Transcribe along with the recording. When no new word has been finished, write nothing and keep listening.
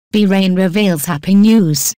B-Rain reveals happy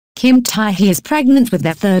news. Tae Hee is pregnant with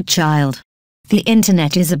their third child. The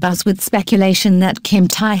internet is abuzz with speculation that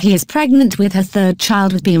Tae Hee is pregnant with her third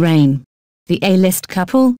child with B-Rain. The A-list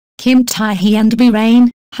couple, Tae Hee and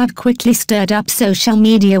B-Rain, have quickly stirred up social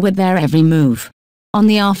media with their every move. On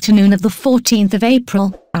the afternoon of the 14th of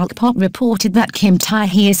April, Alkpop reported that Tae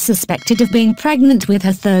Hee is suspected of being pregnant with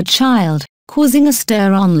her third child, causing a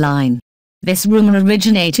stir online. This rumor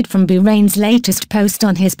originated from B-Rain's latest post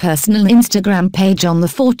on his personal Instagram page on the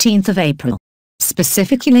 14th of April.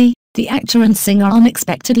 Specifically, the actor and singer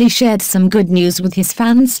unexpectedly shared some good news with his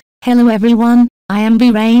fans. "Hello everyone, I am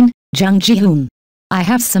B-Rain, Jung Ji-hoon. I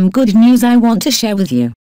have some good news I want to share with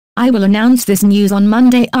you. I will announce this news on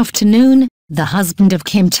Monday afternoon." The husband of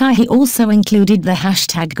Tae Hee also included the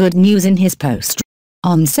hashtag good news in his post.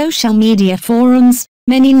 On social media forums,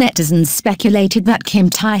 many netizens speculated that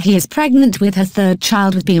Tae Hee is pregnant with her third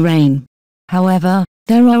child with B-Rain. However,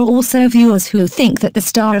 there are also viewers who think that the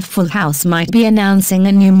star of Full House might be announcing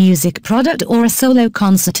a new music product or a solo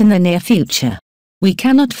concert in the near future. We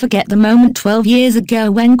cannot forget the moment 12 years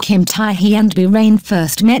ago when Tae Hee and B-Rain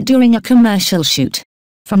first met during a commercial shoot.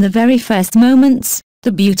 From the very first moments,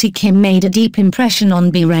 the beauty Kim made a deep impression on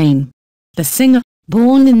B-Rain. The singer,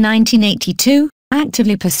 born in 1982,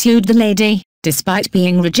 actively pursued the lady, despite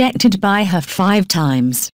being rejected by her 5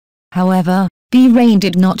 times. However, B-Rain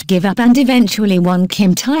did not give up and eventually won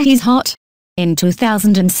Tae Hee's heart. In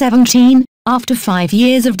 2017, after 5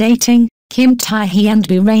 years of dating, Tae Hee and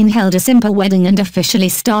B-Rain held a simple wedding and officially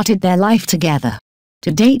started their life together.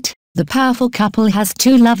 To date, the powerful couple has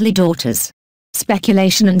 2 lovely daughters.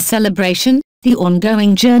 Speculation and celebration, the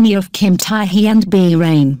ongoing journey of Tae Hee and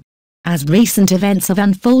B-Rain. As recent events have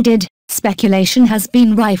unfolded, speculation has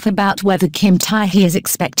been rife about whether Tae Hee is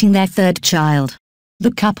expecting their third child.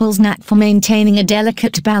 The couple's knack for maintaining a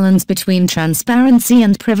delicate balance between transparency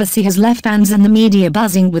and privacy has left fans and the media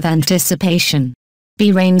buzzing with anticipation.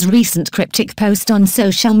 B-Rain's recent cryptic post on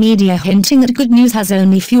social media hinting that good news has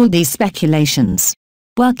only fueled these speculations.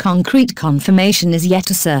 While concrete confirmation is yet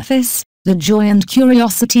to surface, the joy and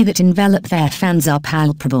curiosity that envelop their fans are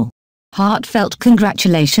palpable. Heartfelt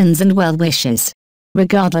congratulations and well wishes.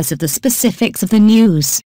 Regardless of the specifics of the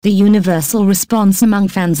news, the universal response among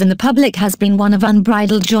fans and the public has been one of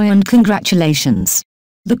unbridled joy and congratulations.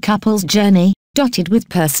 The couple's journey, dotted with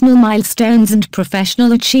personal milestones and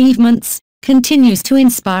professional achievements, continues to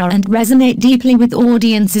inspire and resonate deeply with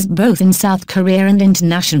audiences both in South Korea and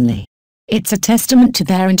internationally. It's a testament to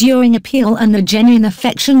their enduring appeal and the genuine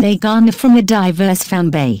affection they garner from a diverse fan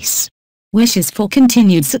base. Wishes for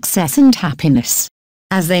continued success and happiness.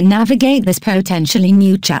 As they navigate this potentially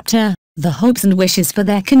new chapter, the hopes and wishes for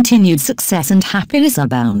their continued success and happiness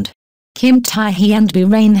abound. Tae Hee and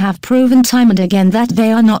B-Rain have proven time and again that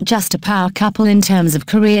they are not just a power couple in terms of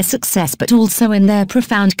career success but also in their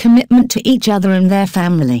profound commitment to each other and their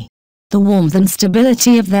family. The warmth and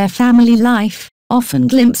stability of their family life, often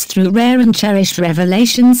glimpsed through rare and cherished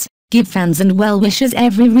revelations, give fans and well-wishers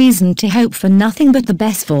every reason to hope for nothing but the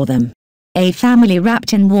best for them. A family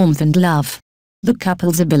wrapped in warmth and love. The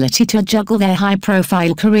couple's ability to juggle their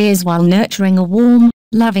high-profile careers while nurturing a warm,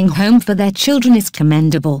 loving home for their children is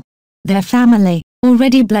commendable. Their family,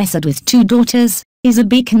 already blessed with 2 daughters, is a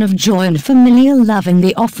beacon of joy and familial love in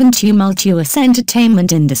the often tumultuous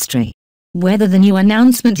entertainment industry. Whether the new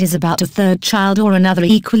announcement is about a third child or another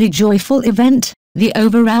equally joyful event, the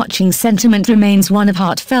overarching sentiment remains one of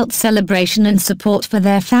heartfelt celebration and support for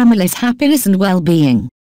their family's happiness and well-being.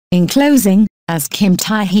 In closing, as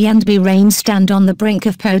Tae Hee and B-Rain stand on the brink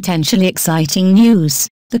of potentially exciting news,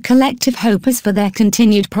 the collective hope is for their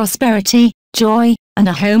continued prosperity, joy, and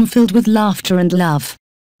a home filled with laughter and love.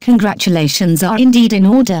 Congratulations are indeed in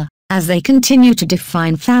order, as they continue to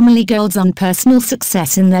define family goals and personal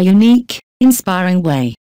success in their unique, inspiring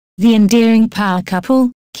way. The endearing power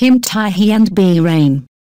couple, Tae Hee and B-Rain.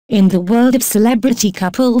 In the world of celebrity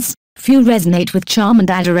couples, few resonate with charm and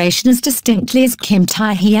adoration as distinctly as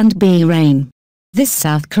Tae Hee and B-Rain. This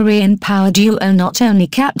South Korean power duo not only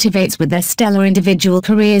captivates with their stellar individual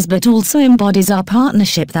careers but also embodies our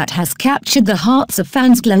partnership that has captured the hearts of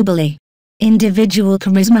fans globally. Individual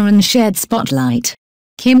charisma and shared spotlight.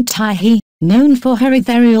 Tae Hee, known for her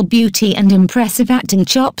ethereal beauty and impressive acting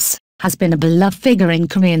chops, has been a beloved figure in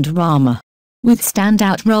Korean drama. With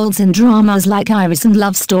standout roles in dramas like Iris and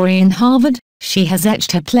Love Story in Harvard, she has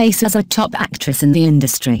etched her place as a top actress in the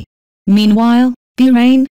industry. Meanwhile,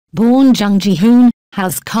 B-Rain, born Jung Ji-hoon,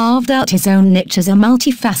 has carved out his own niche as a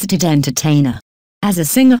multifaceted entertainer. As a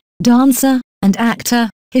singer, dancer, and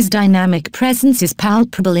actor, His dynamic presence is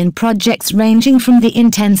palpable in projects ranging from the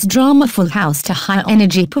intense drama Full House to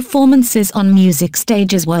high-energy performances on music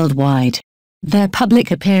stages worldwide. Their public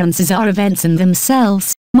appearances are events in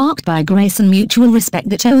themselves, marked by grace and mutual respect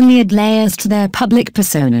that only add layers to their public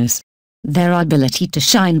personas. Their ability to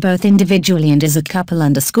shine both individually and as a couple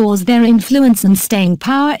underscores their influence and staying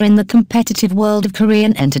power in the competitive world of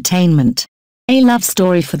Korean entertainment. A love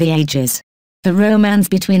story for the ages. The romance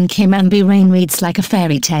between Kim and B-Rain reads like a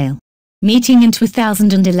fairy tale. Meeting in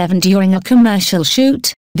 2011 during a commercial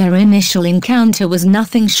shoot, their initial encounter was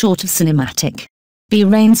nothing short of cinematic.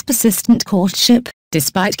 B-Rain's persistent courtship,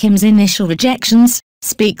 despite Kim's initial rejections,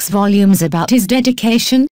 speaks volumes about his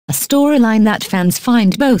dedication, a storyline that fans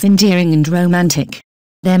find both endearing and romantic.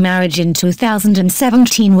 Their marriage in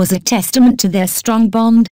 2017 was a testament to their strong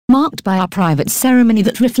bond, marked by a private ceremony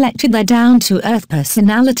that reflected their down-to-earth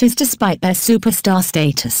personalities despite their superstar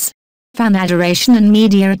status. Fan adoration and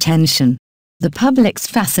media attention. The public's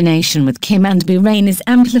fascination with Kim and B-Rain is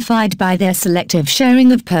amplified by their selective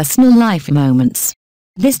sharing of personal life moments.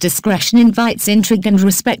 This discretion invites intrigue and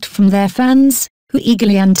respect from their fans, who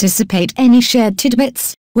eagerly anticipate any shared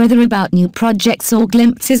tidbits, whether about new projects or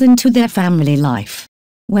glimpses into their family life.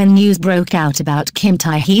 When news broke out about Kim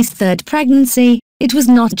Tae Hee's third pregnancy, it was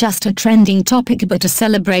not just a trending topic but a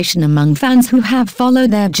celebration among fans who have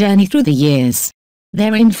followed their journey through the years.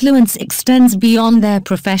 Their influence extends beyond their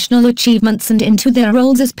professional achievements and into their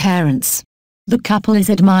roles as parents. The couple is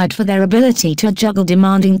admired for their ability to juggle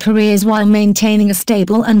demanding careers while maintaining a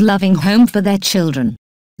stable and loving home for their children.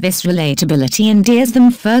 This relatability endears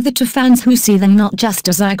them further to fans who see them not just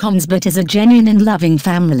as icons but as a genuine and loving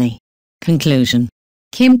family. Conclusion.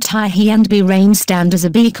 Kim Tae Hee and B-Rain stand as a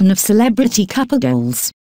beacon of celebrity couple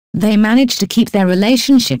goals. They manage to keep their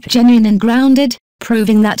relationship genuine and grounded,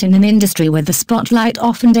 proving that in an industry where the spotlight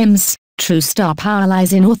often dims, true star power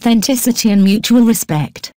lies in authenticity and mutual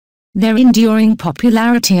respect. Their enduring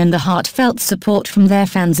popularity and the heartfelt support from their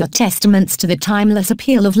fans are testaments to the timeless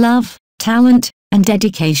appeal of love, talent, and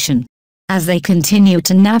dedication. As they continue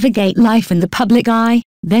to navigate life in the public eye,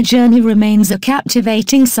 their journey remains a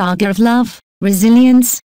captivating saga of love,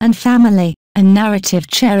 resilience, and family, a narrative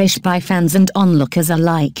cherished by fans and onlookers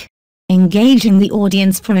alike. Engaging the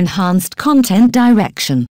audience for enhanced content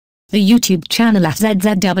direction. The YouTube channel at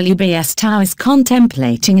ZZWBS Tao is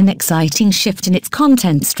contemplating an exciting shift in its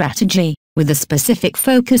content strategy, with a specific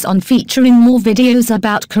focus on featuring more videos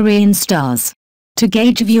about Korean stars. To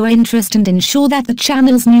gauge viewer interest and ensure that the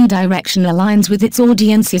channel's new direction aligns with its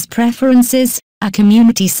audience's preferences, a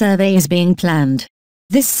community survey is being planned.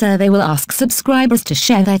 This survey will ask subscribers to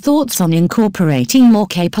share their thoughts on incorporating more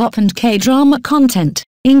K-pop and K-drama content,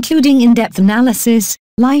 including in-depth analysis,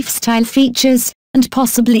 lifestyle features, and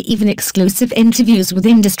possibly even exclusive interviews with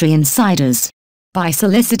industry insiders. By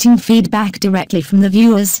soliciting feedback directly from the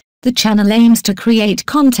viewers, the channel aims to create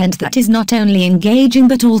content that is not only engaging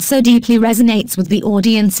but also deeply resonates with the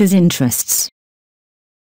audience's interests.